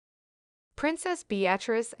Princess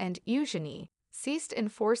Beatrice and Eugenie ceased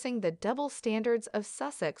enforcing the double standards of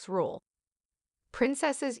Sussex rule.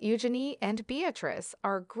 Princesses Eugenie and Beatrice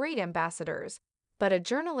are great ambassadors, but a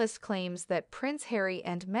journalist claims that Prince Harry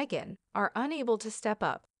and Meghan are unable to step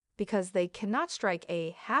up because they cannot strike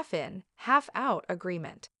a half-in, half-out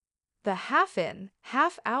agreement. The half-in,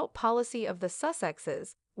 half-out policy of the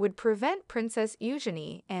Sussexes would prevent Princess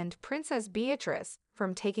Eugenie and Princess Beatrice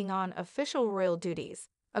from taking on official royal duties,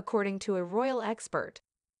 according to a royal expert.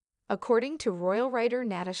 According to royal writer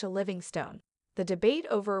Natasha Livingstone, the debate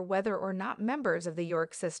over whether or not members of the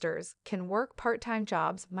York sisters can work part-time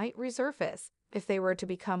jobs might resurface if they were to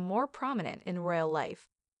become more prominent in royal life.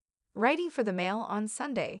 Writing for the Mail on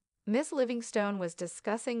Sunday, Ms. Livingstone was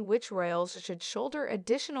discussing which royals should shoulder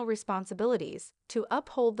additional responsibilities to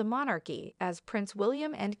uphold the monarchy as Prince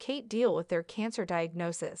William and Kate deal with their cancer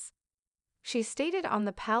diagnosis. She stated on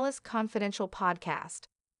the Palace Confidential podcast,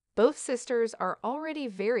 "Both sisters are already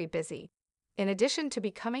very busy. In addition to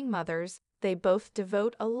becoming mothers, they both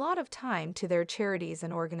devote a lot of time to their charities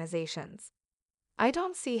and organizations. I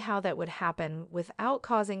don't see how that would happen without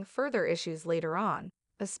causing further issues later on,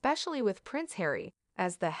 especially with Prince Harry,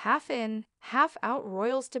 as the half-in, half-out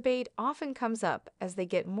royals debate often comes up as they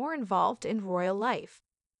get more involved in royal life."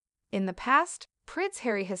 In the past, Prince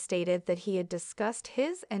Harry has stated that he had discussed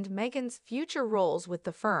his and Meghan's future roles with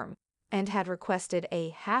the firm and had requested a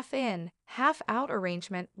half-in, half-out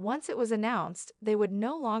arrangement once it was announced they would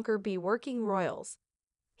no longer be working royals.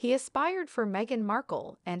 He aspired for Meghan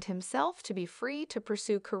Markle and himself to be free to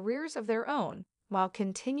pursue careers of their own while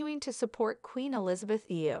continuing to support Queen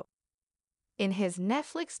Elizabeth II. In his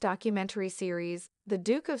Netflix documentary series, the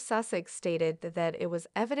Duke of Sussex stated that it was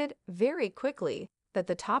evident very quickly that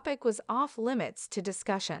the topic was off-limits to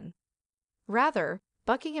discussion. Rather,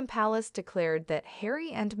 Buckingham Palace declared that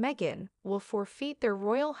Harry and Meghan will forfeit their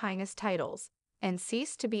Royal Highness titles and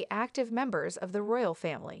cease to be active members of the royal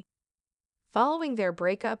family. Following their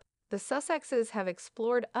breakup, the Sussexes have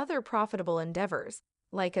explored other profitable endeavors,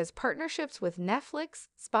 like as partnerships with Netflix,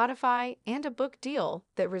 Spotify, and a book deal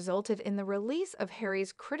that resulted in the release of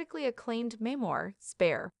Harry's critically acclaimed memoir,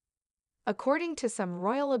 Spare. According to some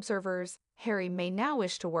royal observers, Harry may now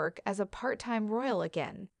wish to work as a part-time royal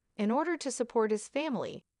again, in order to support his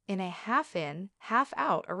family in a half-in,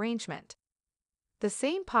 half-out arrangement. The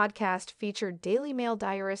same podcast featured Daily Mail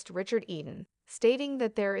diarist Richard Eden, stating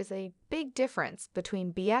that there is a big difference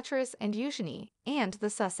between Beatrice and Eugenie and the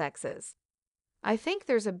Sussexes. "I think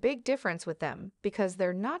there's a big difference with them because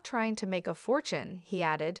they're not trying to make a fortune," he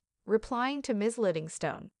added, replying to Ms.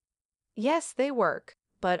 Livingstone. "Yes, they work,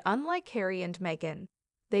 but unlike Harry and Meghan,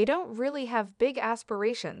 they don't really have big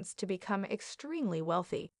aspirations to become extremely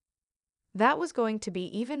wealthy." That was going to be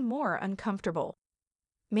even more uncomfortable.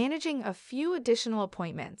 Managing a few additional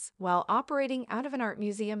appointments while operating out of an art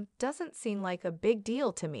museum doesn't seem like a big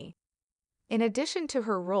deal to me. In addition to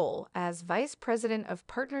her role as Vice President of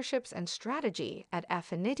Partnerships and Strategy at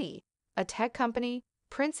Affinity, a tech company,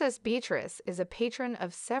 Princess Beatrice is a patron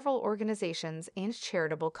of several organizations and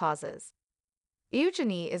charitable causes.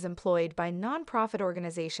 Eugenie is employed by nonprofit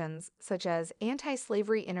organizations such as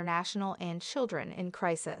Anti-Slavery International and Children in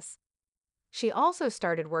Crisis. She also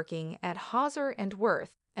started working at Hauser and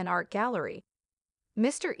Wirth, an art gallery.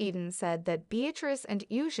 Mr. Eden said that Beatrice and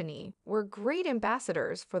Eugenie were great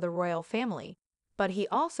ambassadors for the royal family, but he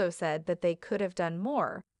also said that they could have done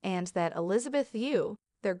more and that Elizabeth II,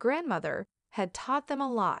 their grandmother, had taught them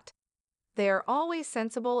a lot. "They are always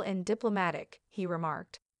sensible and diplomatic," he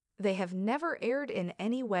remarked. "They have never erred in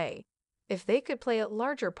any way. If they could play a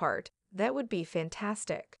larger part, that would be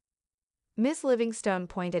fantastic." Ms. Livingstone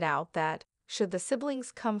pointed out that, should the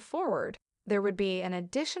siblings come forward, there would be an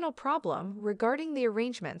additional problem regarding the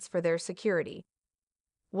arrangements for their security.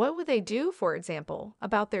 What would they do, for example,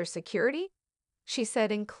 about their security? She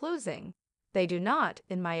said in closing, "They do not,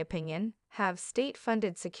 in my opinion, have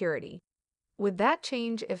state-funded security. Would that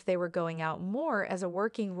change if they were going out more as a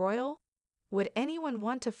working royal? Would anyone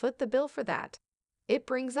want to foot the bill for that? It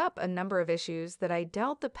brings up a number of issues that I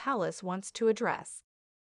doubt the palace wants to address."